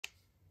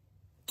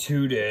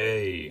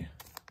Today,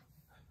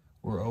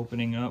 we're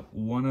opening up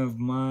one of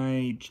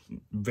my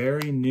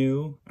very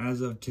new,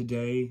 as of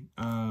today,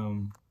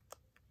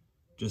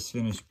 just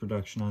finished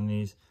production on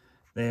these.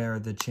 They are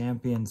the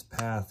Champions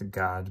Path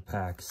God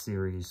Pack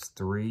Series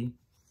 3.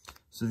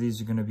 So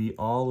these are going to be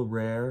all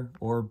rare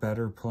or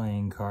better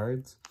playing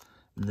cards.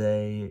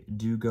 They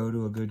do go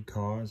to a good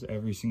cause,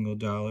 every single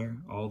dollar.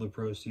 All the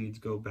proceeds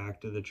go back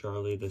to the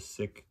Charlie the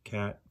Sick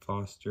Cat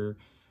Foster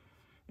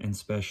and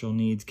Special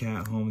Needs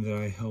Cat Home that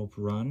I help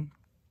run.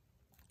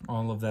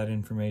 All of that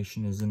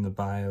information is in the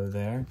bio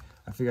there.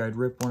 I figured I'd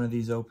rip one of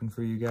these open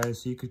for you guys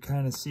so you could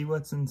kind of see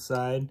what's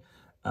inside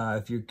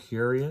if you're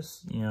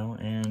curious, you know,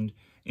 and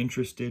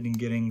interested in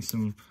getting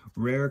some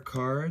rare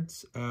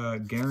cards,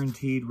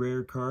 guaranteed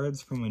rare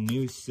cards from a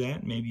new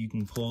set. Maybe you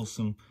can pull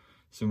some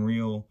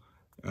real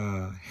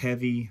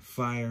heavy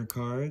fire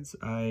cards.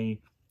 I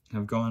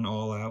have gone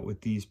all out with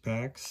these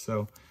packs,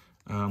 so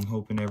I'm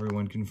hoping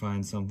everyone can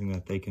find something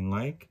that they can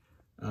like.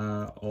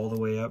 All the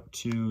way up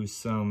to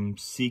some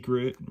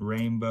secret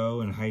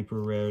rainbow and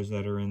hyper rares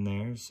that are in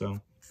there. So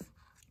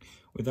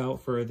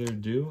without further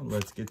ado,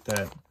 let's get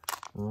that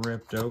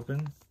ripped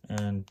open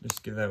and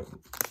just give that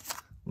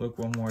look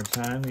one more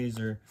time. These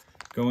are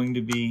going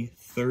to be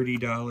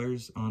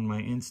 $30 on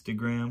my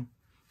Instagram.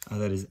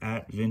 That is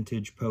at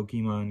Vintage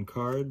Pokemon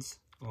Cards,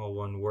 all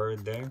one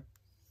word there.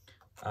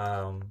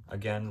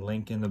 Again,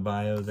 link in the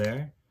bio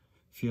there.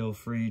 Feel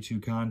free to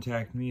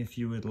contact me if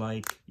you would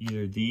like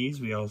either these.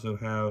 We also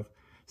have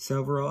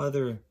several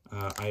other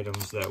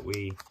items that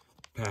we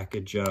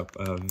package up,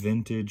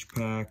 vintage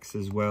packs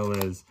as well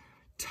as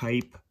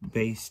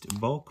type-based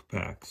bulk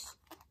packs.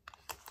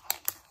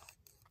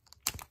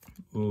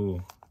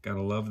 Ooh,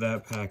 gotta love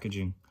that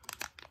packaging.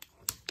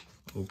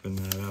 Open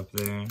that up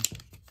there.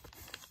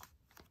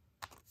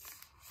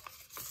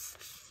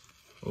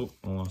 Oh,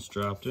 almost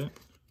dropped it.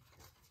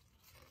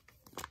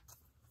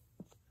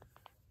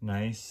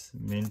 Nice,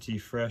 minty,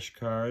 fresh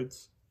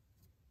cards.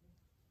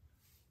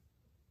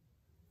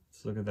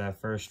 Let's look at that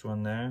first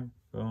one there.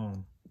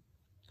 Boom.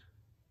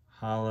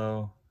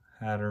 Holo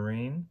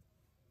Hatterene.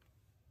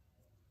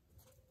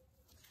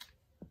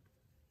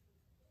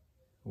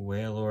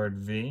 Wailord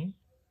V.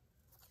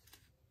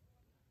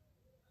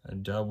 A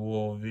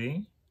Double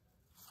V.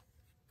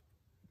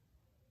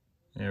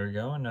 There we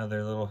go,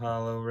 another little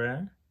holo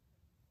rare.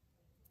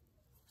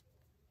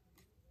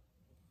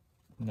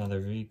 Another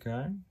V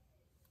card.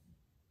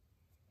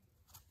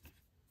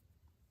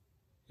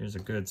 Here's a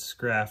good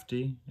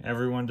Scrafty.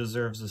 Everyone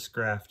deserves a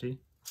Scrafty.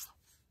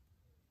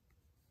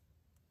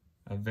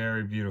 A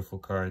very beautiful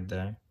card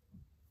there.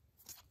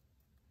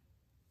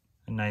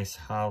 A nice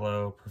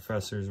holo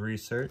Professor's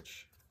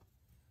Research.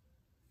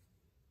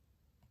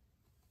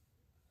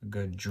 A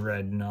good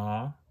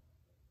Dreadnought.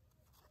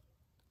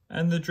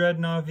 And the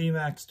Dreadnought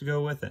vmax to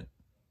go with it.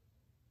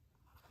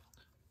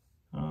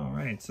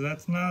 Alright, so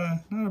that's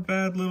not a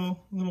bad little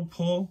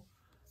pull.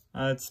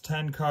 It's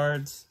 10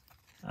 cards.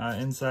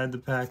 Inside the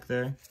pack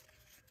there,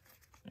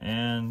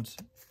 and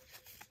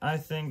I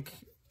think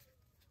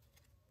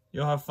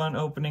you'll have fun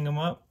opening them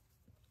up,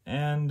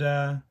 and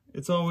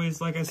it's always,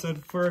 like I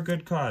said, for a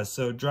good cause.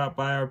 So drop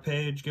by our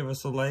page, give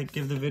us a like,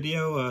 give the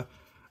video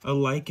a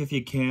like if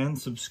you can,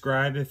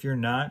 subscribe if you're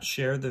not,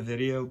 share the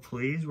video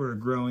please. We're a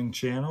growing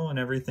channel and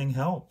everything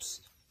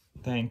helps.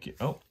 Thank you.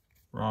 Oh,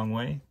 wrong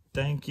way.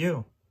 Thank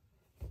you.